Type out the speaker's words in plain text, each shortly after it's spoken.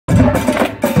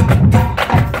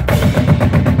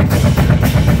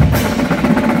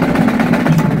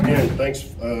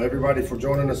everybody for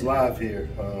joining us live here.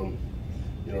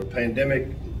 The pandemic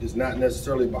is not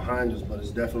necessarily behind us, but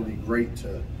it's definitely great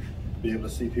to be able to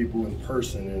see people in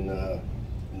person, and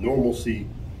normalcy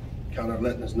kind of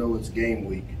letting us know it's game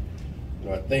week.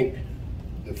 I think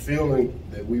the feeling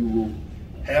that we will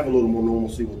have a little more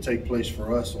normalcy will take place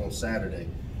for us on Saturday,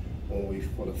 when we,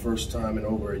 for the first time in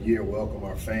over a year, welcome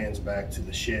our fans back to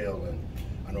the Shell. And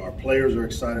I know our players are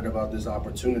excited about this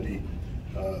opportunity,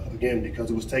 again, because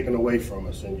it was taken away from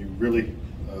us, and you really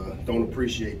don't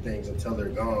appreciate things until they're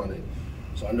gone. And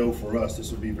so I know for us,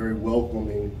 this will be very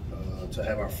welcoming to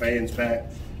have our fans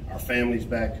back, our families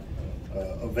back,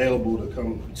 available to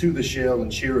come to the Shell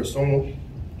and cheer us on.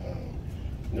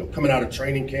 Coming out of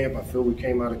training camp, I feel we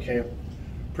came out of camp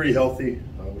pretty healthy.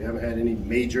 We haven't had any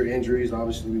major injuries.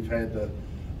 Obviously, we've had the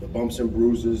bumps and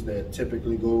bruises that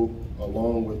typically go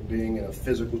along with being in a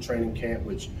physical training camp,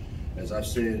 which, as I've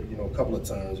said, a couple of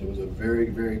times, it was a very,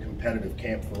 very competitive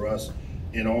camp for us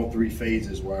in all three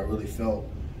phases, where I really felt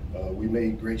we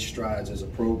made great strides as a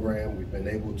program. We've been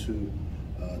able to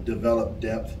develop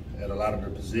depth at a lot of the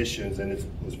positions, and it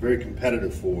was very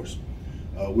competitive for us.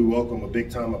 We welcome a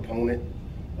big-time opponent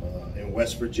in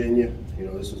West Virginia.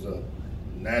 This is a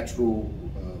natural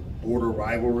border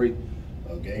rivalry,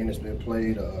 a game that's been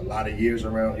played a lot of years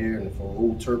around here, and for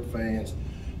old Terp fans,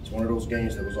 it's one of those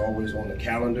games that was always on the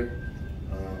calendar.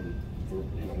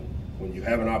 When you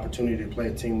have an opportunity to play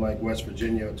a team like West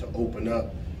Virginia to open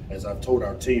up, as I've told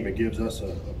our team, it gives us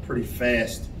a pretty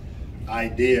fast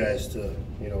idea as to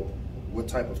what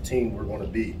type of team we're going to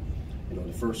be.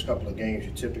 The first couple of games,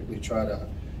 you typically try to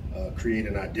create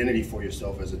an identity for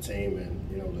yourself as a team,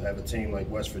 and to have a team like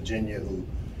West Virginia, who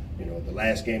the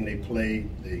last game they played,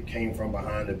 they came from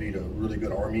behind to beat a really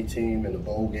good Army team in the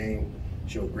bowl game,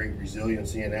 showed great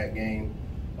resiliency in that game.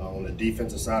 On the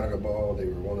defensive side of the ball, they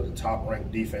were one of the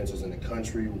top-ranked defenses in the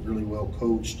country, really well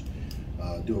coached,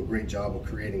 do a great job of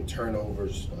creating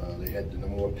turnovers. They had the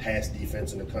number one pass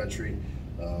defense in the country.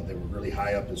 They were really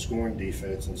high up in scoring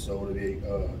defense, and so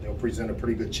they'll present a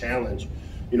pretty good challenge,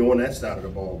 on that side of the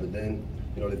ball. But then,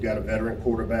 they've got a veteran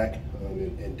quarterback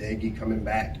in Daggy coming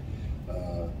back.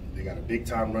 They got a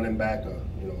big-time running back,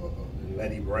 in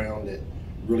Letty Brown, that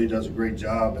really does a great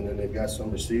job, and then they've got some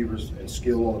receivers and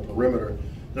skill on the perimeter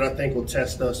that I think will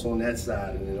test us on that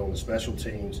side. And then on the special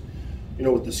teams,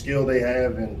 with the skill they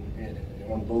have and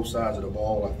on both sides of the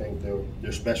ball, I think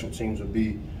their special teams would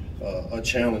be a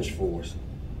challenge for us.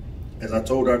 As I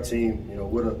told our team,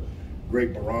 what a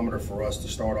great barometer for us to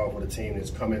start off with a team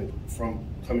that's coming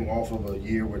off of a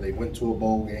year where they went to a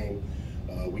bowl game.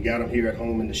 We got them here at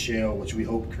home in the Shell, which we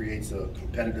hope creates a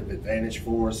competitive advantage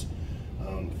for us.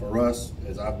 For us,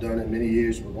 as I've done in many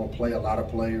years, we're going to play a lot of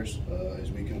players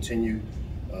as we continue.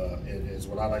 It's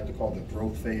what I like to call the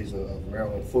growth phase of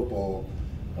Maryland football.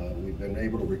 We've been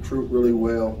able to recruit really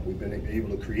well. We've been able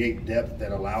to create depth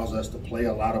that allows us to play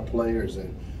a lot of players,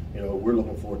 and we're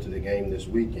looking forward to the game this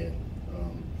weekend.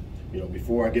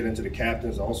 Before I get into the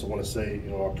captains, I also want to say,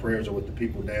 our prayers are with the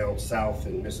people down south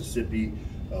in Mississippi,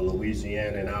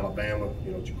 Louisiana, and Alabama.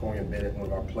 Jacorian Bennett, one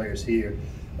of our players here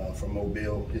from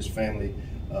Mobile, his family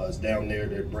is down there.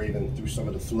 They're braving through some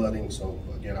of the flooding. So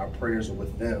again, our prayers are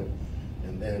with them.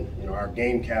 And then, our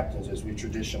game captains, as we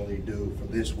traditionally do for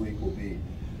this week, will be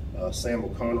Sam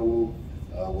O'Connell.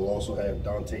 We'll also have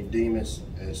Dante Demas,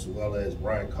 as well as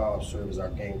Brian Cobb, serve as our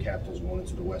game captains going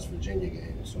into the West Virginia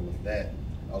game. And so with that,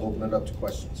 I'll open it up to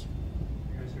questions.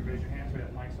 You guys should raise your hands. We have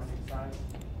mics on each side.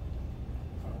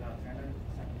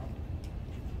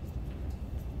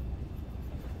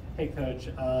 Hey, Coach.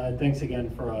 Thanks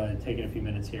again for taking a few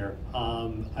minutes here. I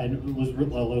was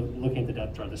looking at the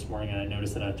depth chart this morning, and I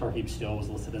noticed that Tarheeb Still was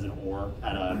listed as an or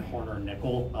at a corner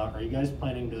nickel. Are you guys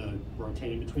planning to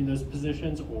rotate in between those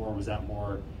positions, or was that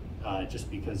more just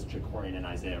because Jacorian and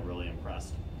Isaiah really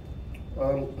impressed?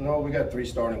 No, we got three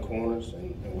starting corners,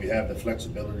 and we have the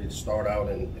flexibility to start out,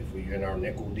 and if we're in our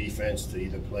nickel defense, to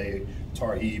either play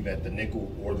Tarheeb at the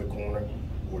nickel or the corner,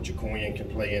 or Jacorian can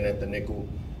play in at the nickel.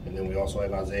 And then we also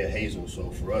have Isaiah Hazel. So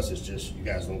for us, it's just, you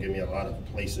guys don't give me a lot of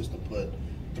places to put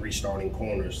three starting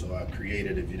corners. So I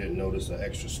created, if you didn't notice, an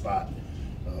extra spot.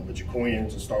 But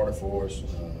Jacorian's a starter for us.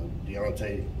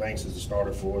 Deontay Banks is a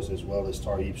starter for us, as well as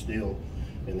Tarheeb Still.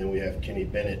 And then we have Kenny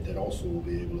Bennett that also will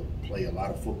be able to play a lot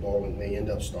of football and may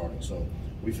end up starting. So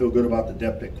we feel good about the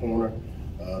depth at corner.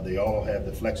 They all have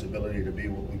the flexibility to be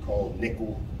what we call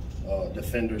nickel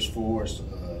defenders for us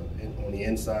on the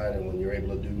inside, and when you're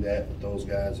able to do that with those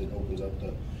guys, it opens up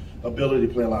the ability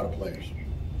to play a lot of players.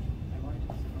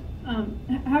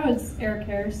 How has Eric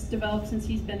Harris developed since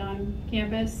he's been on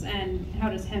campus, and how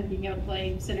does him being able to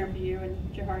play center for you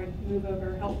and Jahari move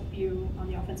over help you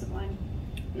on the offensive line?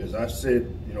 As I've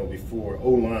said, before,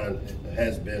 O-line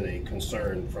has been a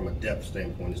concern from a depth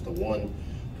standpoint. It's the one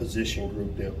position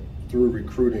group that through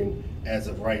recruiting, as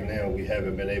of right now, we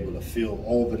haven't been able to fill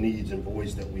all the needs and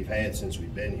voids that we've had since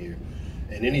we've been here.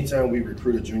 And anytime we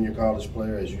recruit a junior college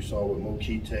player, as you saw with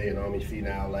Mokite and Ami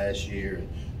Finau last year, and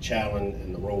Challen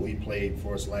and the role he played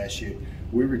for us last year,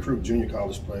 we recruit junior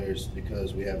college players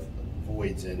because we have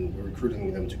voids and we're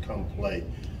recruiting them to come play.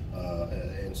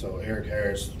 And so Eric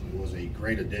Harris was a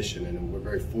great addition, and we're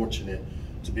very fortunate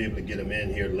to be able to get him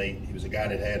in here late. He was a guy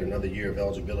that had another year of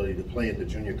eligibility to play at the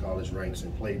junior college ranks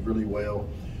and played really well.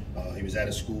 He was at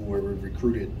a school where we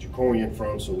recruited Jacorian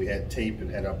from, so we had tape and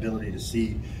had the ability to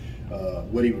see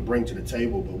what he would bring to the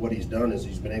table. But what he's done is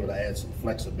he's been able to add some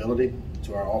flexibility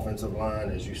to our offensive line.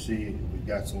 As you see, we've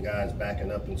got some guys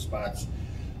backing up in spots.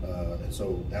 And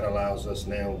so that allows us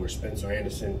now, where Spencer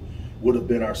Anderson would have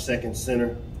been our second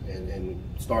center, and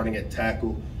starting at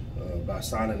tackle, by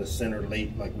signing the center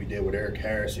late like we did with Eric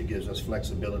Harris, it gives us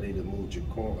flexibility to move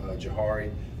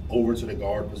Jahari over to the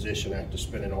guard position after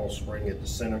spending all spring at the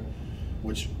center,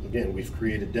 which again, we've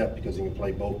created depth because he can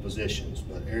play both positions.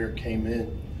 But Eric came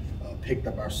in, picked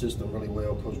up our system really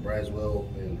well. Coach Braswell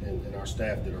and our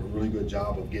staff did a really good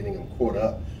job of getting him caught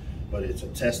up. But it's a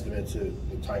testament to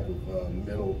the type of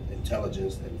mental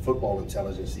intelligence and football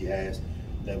intelligence he has,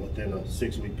 that within a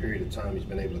 6-week period of time, he's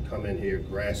been able to come in here,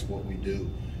 grasp what we do,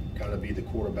 kind of be the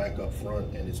quarterback up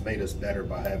front, and it's made us better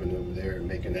by having him there and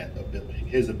making that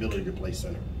his ability to play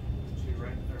center.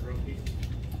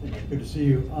 Good to see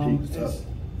you. It's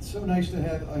so nice to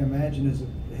have, I imagine, as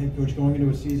a head coach going into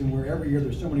a season where every year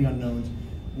there's so many unknowns,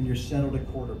 when you're settled at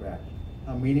quarterback.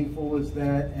 How meaningful is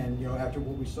that? And after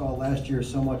what we saw last year,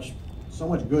 so much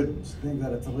good things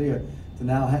out of Talia, to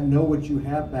now know what you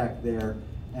have back there,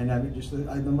 and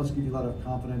that must give you a lot of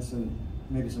confidence and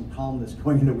maybe some calmness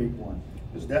going into week one.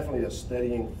 It's definitely a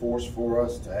steadying force for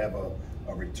us to have a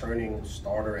returning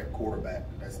starter at quarterback.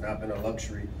 That's not been a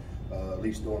luxury, at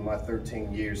least during my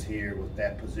 13 years here with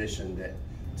that position, that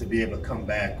to be able to come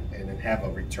back and then have a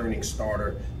returning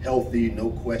starter, healthy, no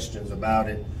questions about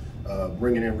it.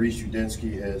 Bringing in Reese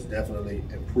Udinski has definitely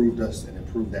improved us and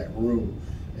improved that room,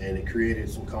 and it created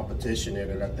some competition there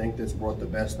that I think that's brought the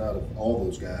best out of all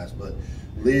those guys. But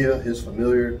Leah, his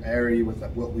familiarity with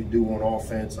what we do on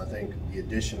offense, I think the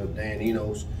addition of Dan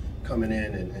Enos coming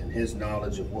in and his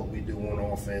knowledge of what we do on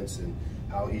offense and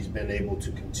how he's been able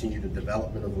to continue the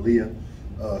development of Leah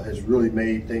has really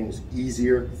made things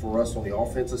easier for us on the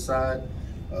offensive side.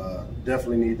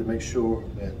 Definitely need to make sure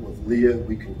that with Leah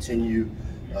we continue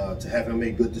to have him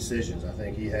make good decisions. I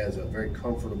think he has a very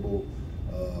comfortable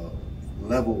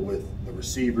level with the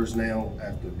receivers now,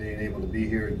 after being able to be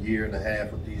here a year and a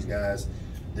half with these guys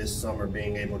this summer,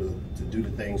 being able to do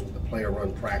the things with the player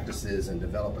run practices and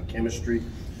develop a chemistry.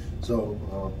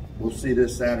 So we'll see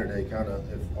this Saturday kind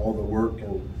of if all the work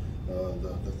and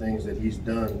the things that he's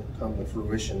done come to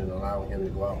fruition and allowing him to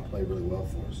go out and play really well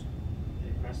for us.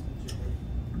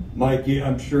 Mike,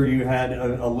 I'm sure you had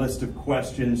a list of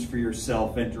questions for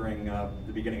yourself entering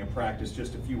the beginning of practice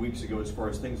just a few weeks ago, as far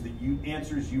as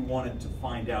answers you wanted to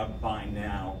find out by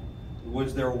now.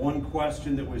 Was there one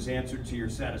question that was answered to your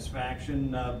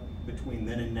satisfaction between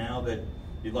then and now that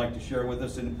you'd like to share with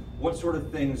us? And what sort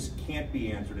of things can't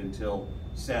be answered until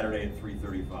Saturday at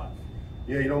 3:35?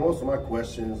 Yeah, most of my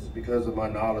questions, because of my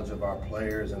knowledge of our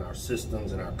players and our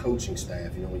systems and our coaching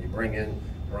staff, when you bring in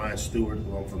Brian Stewart,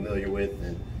 who I'm familiar with,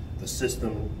 and the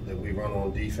system that we run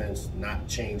on defense, not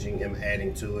changing him,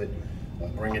 adding to it,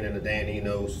 bringing in the Dan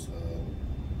Enos,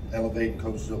 elevating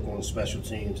Coach Zook on special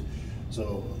teams.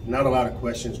 So not a lot of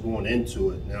questions going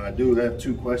into it. Now I do have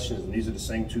two questions, and these are the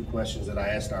same two questions that I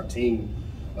asked our team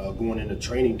going into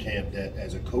training camp, that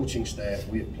as a coaching staff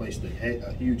we have placed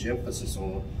a huge emphasis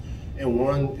on. And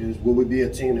one is, will we be a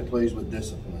team that plays with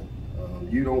discipline?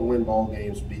 You don't win ball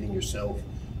games beating yourself.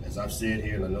 As I've said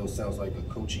here, and I know it sounds like a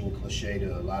coaching cliche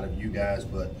to a lot of you guys,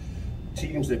 but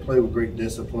teams that play with great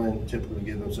discipline typically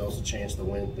give themselves a chance to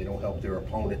win. They don't help their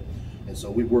opponent. And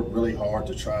so we work really hard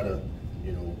to try to,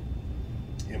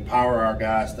 empower our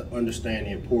guys to understand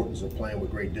the importance of playing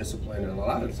with great discipline. And a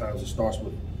lot of times it starts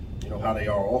with, how they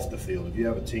are off the field. If you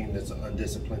have a team that's an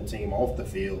undisciplined team off the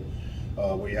field,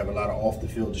 where you have a lot of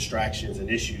off-the-field distractions and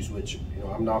issues, which,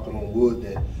 I'm knocking on wood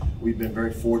that we've been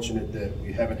very fortunate that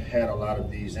we haven't had a lot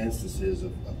of these instances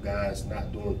of guys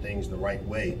not doing things the right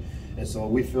way. And so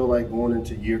we feel like going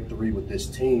into year 3 with this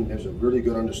team, there's a really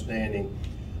good understanding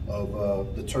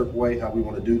of the Turk way, how we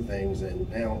want to do things, and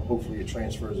now hopefully it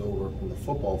transfers over on the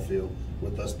football field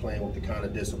with us playing with the kind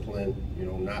of discipline,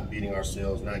 not beating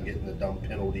ourselves, not getting the dumb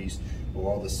penalties or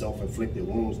all the self-inflicted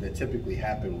wounds that typically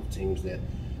happen with teams that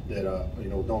that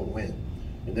don't win.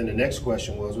 And then the next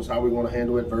question was how we want to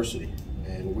handle adversity.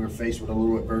 And we're faced with a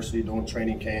little adversity during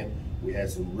training camp. We had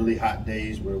some really hot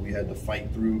days where we had to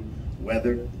fight through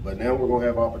weather, but now we're going to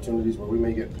have opportunities where we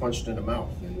may get punched in the mouth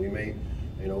and we may,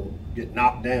 get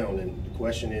knocked down. And the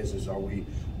question is are we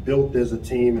built as a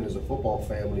team and as a football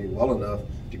family well enough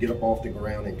to get up off the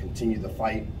ground and continue the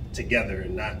fight together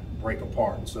and not break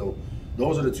apart? And so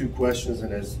those are the two questions.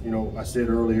 And as I said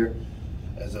earlier,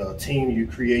 as a team, you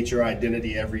create your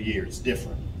identity every year. It's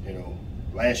different.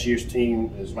 Last year's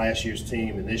team is last year's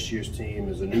team, and this year's team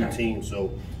is a new team.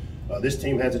 So this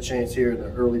team has a chance here in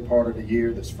the early part of the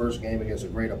year, this first game against a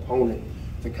great opponent,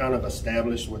 to kind of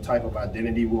establish what type of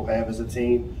identity we'll have as a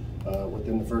team.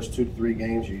 Within the first 2 to 3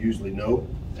 games, you usually know.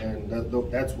 And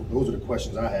those are the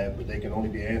questions I have, but they can only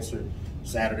be answered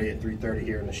Saturday at 3:30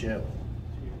 here in the Shell.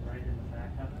 Right in the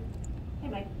back, Heather. Hey,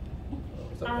 Mike.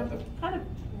 What's up, Heather? Kind of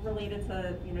related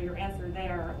to your answer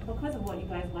there, because of what you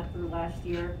guys went through last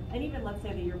year, and even let's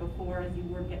say the year before, as you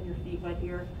were getting your feet wet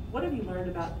here, what have you learned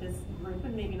about this group,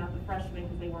 and maybe not the freshmen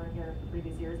because they weren't here the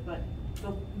previous years, but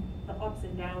the ups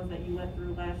and downs that you went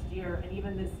through last year, and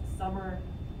even this summer,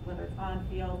 whether it's on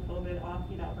field, COVID, off,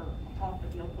 or off the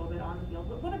field, COVID, on the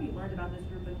field. What have you learned about this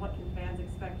group, and what can fans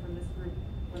expect from this group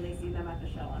when they see them at the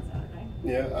Shell on Saturday?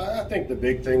 Yeah, I think the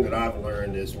big thing that I've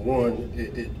learned is, one,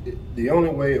 the only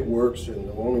way it works and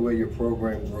the only way your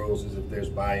program grows is if there's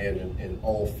buy-in in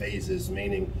all phases,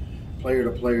 meaning player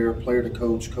to player, player to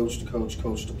coach, coach to coach,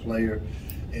 coach to player.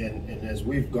 And as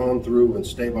we've gone through and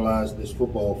stabilized this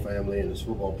football family and this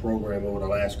football program over the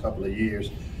last couple of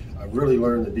years, I've really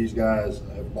learned that these guys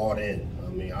have bought in. I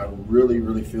mean, I really,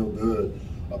 really feel good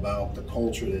about the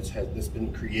culture that's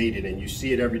been created, and you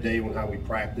see it every day when how we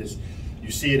practice. You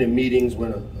see it in meetings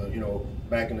when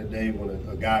back in the day when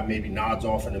a guy maybe nods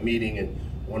off in a meeting and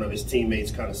one of his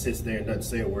teammates kind of sits there and doesn't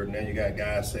say a word, and then you got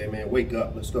guys saying, "Man, wake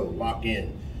up, let's go, lock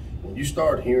in." When you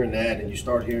start hearing that and you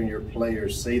start hearing your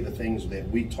players say the things that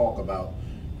we talk about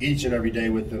each and every day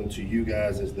with them to you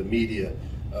guys as the media,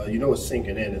 it's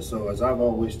sinking in. And so as I've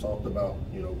always talked about,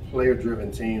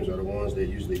 player-driven teams are the ones that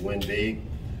usually win big.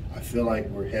 I feel like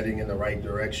we're heading in the right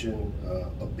direction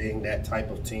of being that type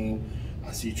of team.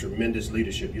 I see tremendous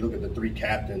leadership. You look at the 3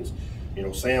 captains.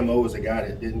 Sam O is a guy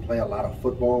that didn't play a lot of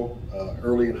football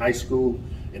early in high school,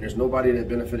 and there's nobody that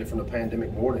benefited from the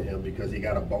pandemic more than him because he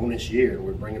got a bonus year.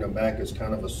 We're bringing him back as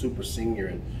kind of a super senior,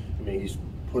 and he's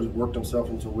worked himself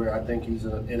into where I think he's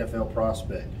an NFL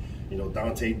prospect.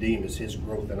 Dante Demas, his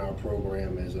growth in our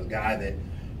program as a guy that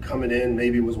coming in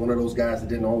maybe was one of those guys that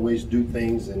didn't always do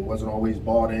things and wasn't always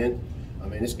bought in.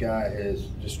 This guy has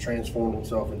just transformed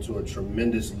himself into a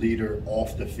tremendous leader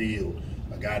off the field,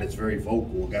 a guy that's very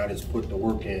vocal, a guy that's put the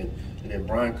work in. And then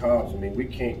Brian Cobbs, we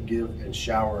can't give and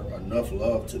shower enough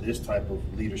love to this type of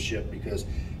leadership because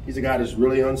he's a guy that's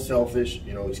really unselfish.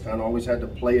 He's kind of always had to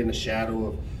play in the shadow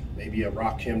of maybe a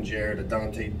Rakim Jarrett, a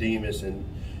Dante Demas, and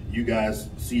you guys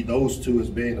see those two as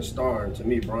being a star. And to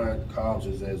me, Brian Cobbs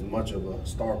is as much of a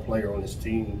star player on this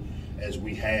team as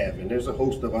we have. And there's a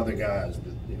host of other guys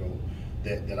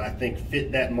that I think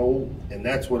fit that mold, and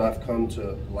that's what I've come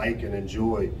to like and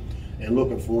enjoy, and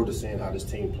looking forward to seeing how this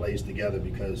team plays together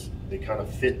because they kind of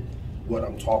fit what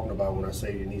I'm talking about when I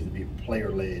say it needs to be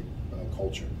player-led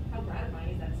culture. How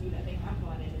gratifying is that to you that they have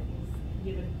gone in and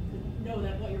you know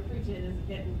that what you're preaching is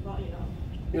getting,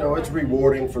 it's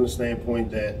rewarding from the standpoint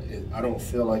that I don't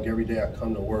feel like every day I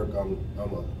come to work I'm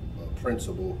a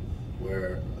principal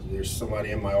where there's somebody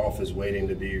in my office waiting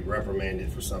to be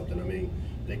reprimanded for something.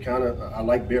 I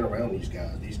like being around these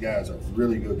guys. These guys are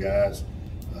really good guys.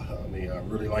 I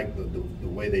really like the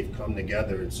way they've come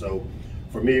together. And so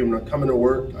for me, when I'm coming to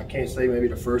work, I can't say maybe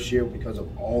the first year because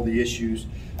of all the issues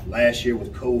last year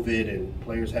with COVID and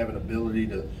players having ability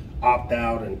to opt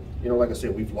out. And, like I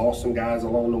said, we've lost some guys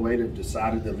along the way that have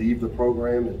decided to leave the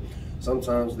program. And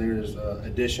sometimes there's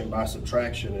addition by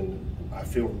subtraction. And I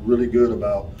feel really good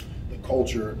about the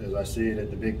culture, as I said at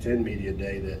the Big Ten Media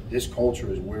Day, that this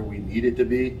culture is where we need it to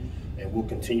be, and we'll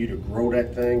continue to grow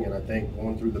that thing. And I think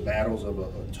going through the battles of a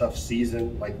tough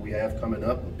season like we have coming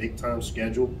up, a big-time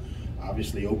schedule,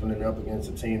 obviously opening up against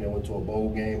a team that went to a bowl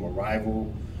game, a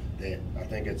rival that I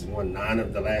think it's won 9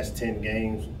 of the last 10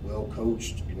 games, well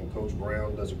coached. Coach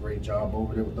Brown does a great job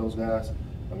over there with those guys.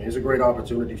 It's a great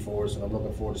opportunity for us, and I'm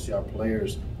looking forward to see our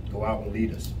players go out and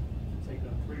lead us. Take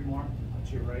 3 more.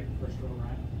 To your right, first row,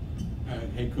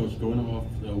 Ryan. Hey, Coach, going off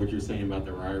what you're saying about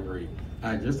the rivalry,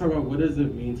 just talk about what does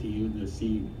it mean to you to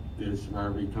see this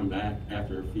rivalry come back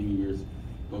after a few years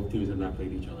both teams have not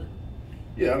played each other?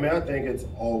 Yeah, I mean, I think it's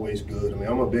always good. I mean,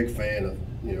 I'm a big fan of,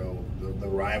 you know, the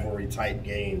rivalry type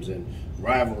games, and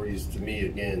rivalries to me,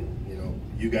 again, you know,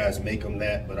 you guys make them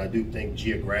that, but I do think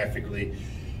geographically,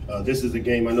 this is a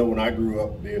game, I know when I grew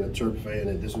up being a Terp fan,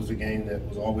 that this was a game that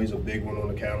was always a big one on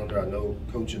the calendar. I know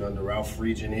coaching under Ralph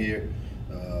Friedgen here,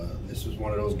 this was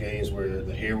one of those games where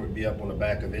the hair would be up on the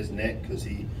back of his neck because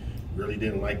he really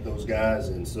didn't like those guys.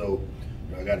 And so,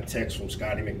 you know, I got a text from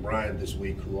Scotty McBride this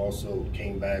week, who also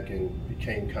came back and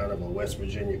became kind of a West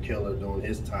Virginia killer during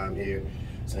his time here,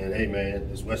 saying, hey man,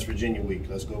 it's West Virginia week,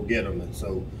 let's go get them. And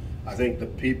so I think the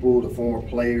people, the former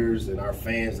players and our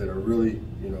fans that are really,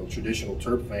 you know, traditional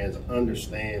Terp fans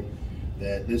understand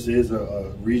that this is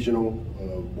a regional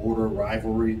border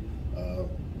rivalry.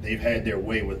 They've had their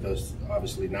way with us,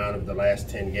 obviously 9 of the last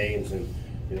 10 games, and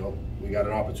you know, we got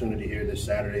an opportunity here this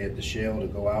Saturday at the Shell to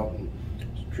go out and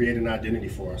create an identity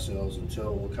for ourselves and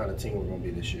tell what kind of team we're going to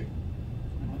be this year.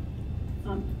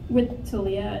 With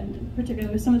Talia, and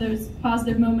particularly with some of those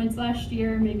positive moments last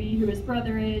year, maybe who his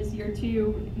brother is, year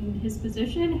 2 in his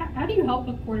position, how do you help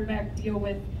a quarterback deal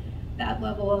with that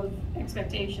level of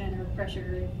expectation or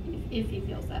pressure if he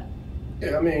feels that?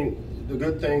 Yeah, I mean, the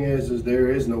good thing is there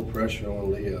is no pressure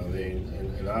on Leah. I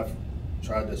mean, and I've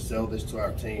tried to sell this to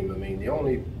our team. I mean, the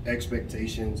only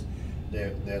expectations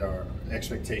that are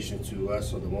expectations to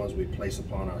us are the ones we place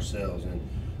upon ourselves. And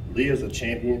Leah's a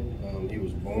champion. He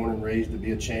was born and raised to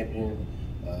be a champion.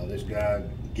 This guy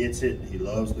gets it. He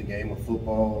loves the game of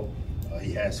football.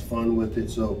 He has fun with it.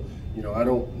 So, you know, I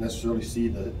don't necessarily see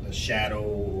the shadow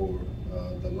or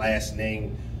the last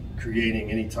name creating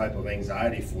any type of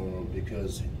anxiety for him,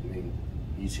 because, I mean,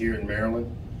 he's here in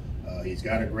Maryland. He's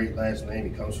got a great last name.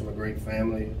 He comes from a great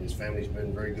family. His family's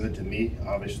been very good to me,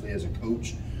 obviously, as a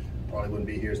coach. Probably wouldn't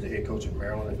be here as the head coach at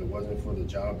Maryland if it wasn't for the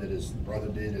job that his brother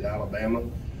did at Alabama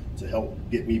to help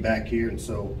get me back here. And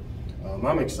so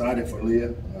I'm excited for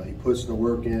Leah. He puts the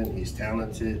work in. He's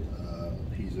talented.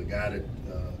 He's a guy that,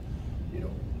 you know,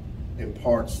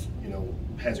 imparts, you know,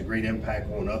 has a great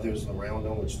impact on others around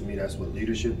him, which to me, that's what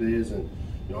leadership is. And,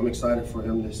 you know, I'm excited for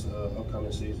him this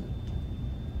upcoming season.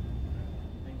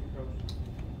 Thank you, Coach.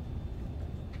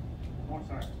 One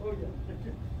side. Oh, yeah.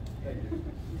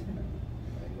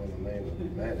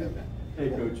 Hey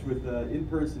Coach, with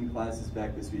in-person classes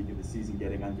back this week and the season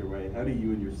getting underway, how do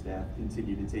you and your staff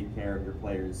continue to take care of your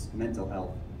players' mental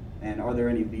health? And are there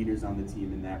any leaders on the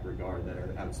team in that regard that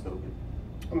are outspoken?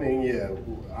 I mean, yeah,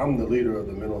 I'm the leader of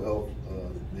the mental health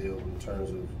deal in terms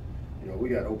of, you know, we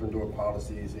got open door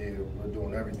policies here. We're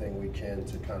doing everything we can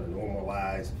to kind of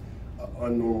normalize an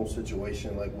unnormal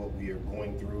situation like what we are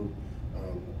going through.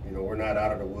 You know, we're not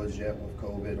out of the woods yet with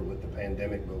COVID or with the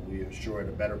pandemic, but we are sure at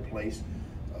a better place,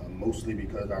 mostly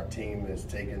because our team has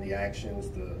taken the actions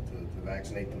to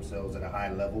vaccinate themselves at a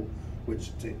high level,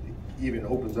 which even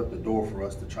opens up the door for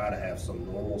us to try to have some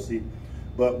normalcy.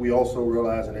 But we also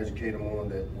realize and educate them on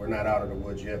that we're not out of the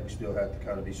woods yet. We still have to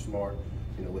kind of be smart.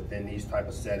 You know, within these type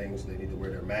of settings, they need to wear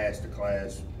their mask to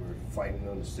class. We're fighting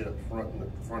them to sit up front in the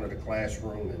front of the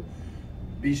classroom and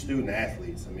be student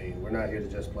athletes. I mean, we're not here to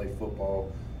just play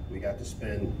football. We got to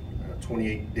spend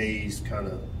 28 days, kind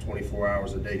of 24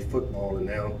 hours a day football, and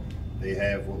now they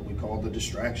have what we call the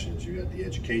distractions. You got the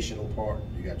educational part,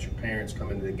 you got your parents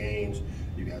coming to the games,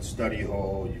 you got study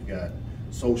hall, you've got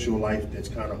social life that's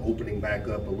kind of opening back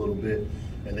up a little bit,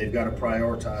 and they've got to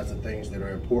prioritize the things that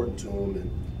are important to them. And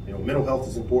you know, mental health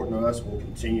is important to us. We'll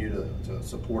continue to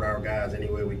support our guys any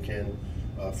way we can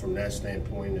from that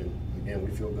standpoint. And again,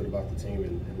 we feel good about the team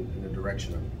and the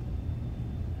direction of it.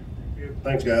 Thank you.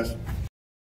 Thanks, guys.